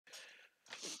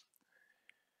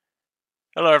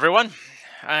Hello, everyone.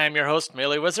 I'm your host,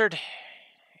 Melee Wizard,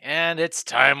 and it's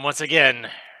time once again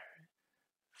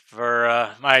for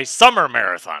my summer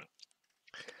marathon.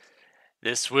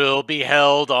 This will be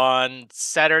held on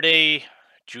Saturday,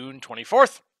 June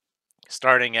 24th,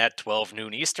 starting at 12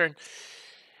 noon Eastern.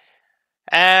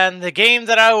 And the game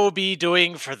that I will be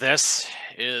doing for this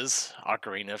is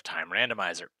Ocarina of Time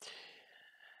Randomizer.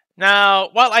 Now,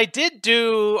 while I did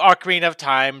do Ocarina of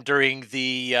Time during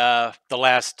the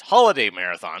last holiday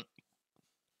marathon,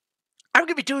 I'm going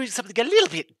to be doing something a little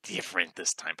bit different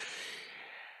this time.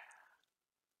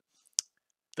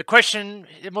 The question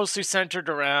mostly centered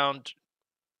around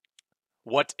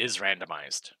what is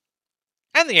randomized?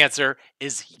 And the answer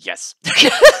is yes.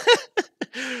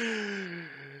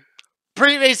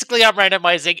 Pretty basically, I'm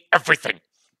randomizing everything.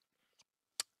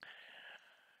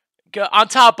 On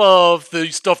top of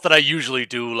the stuff that I usually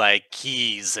do, like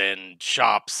keys and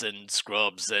shops and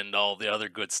scrubs and all the other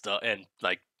good stuff, and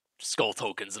like skull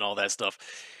tokens and all that stuff.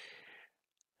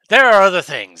 There are other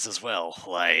things as well,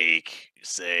 like,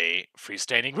 say,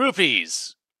 freestanding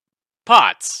rupees,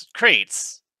 pots,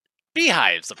 crates,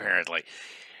 beehives, apparently,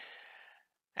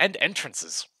 and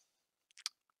entrances.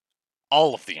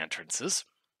 All of the entrances.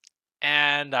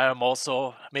 And I'm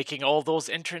also making all those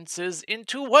entrances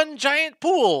into one giant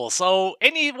pool, so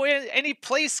any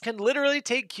place can literally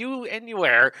take you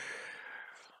anywhere.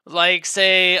 Like,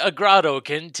 say, a grotto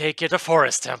can take you to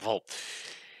Forest Temple.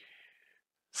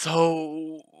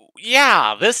 So,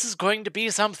 yeah, this is going to be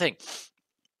something.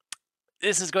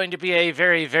 This is going to be a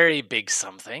very, very big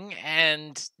something,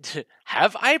 and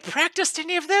have I practiced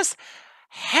any of this?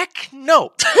 Heck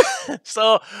no.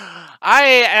 So,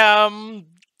 I am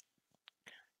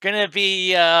gonna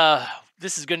be,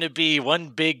 this is gonna be one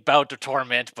big bout of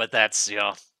torment, but that's,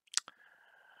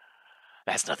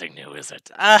 that's nothing new, is it?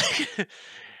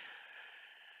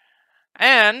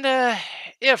 And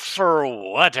if for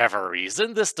whatever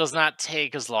reason this does not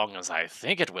take as long as I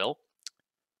think it will,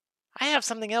 I have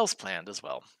something else planned as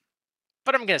well.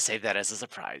 But I'm going to save that as a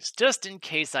surprise, just in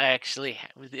case it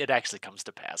actually comes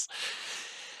to pass.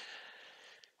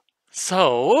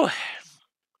 So,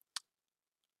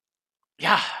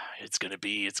 yeah, it's gonna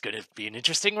be an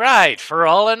interesting ride for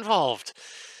all involved.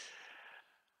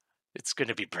 It's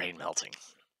gonna be brain melting.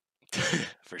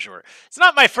 For sure. It's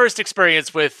not my first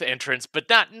experience with entrance, but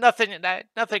nothing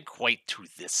quite to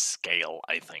this scale,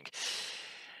 I think.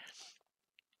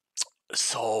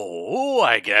 So,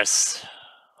 I guess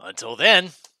until then,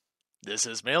 this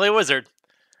is Melee Wizard,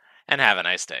 and have a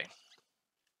nice day.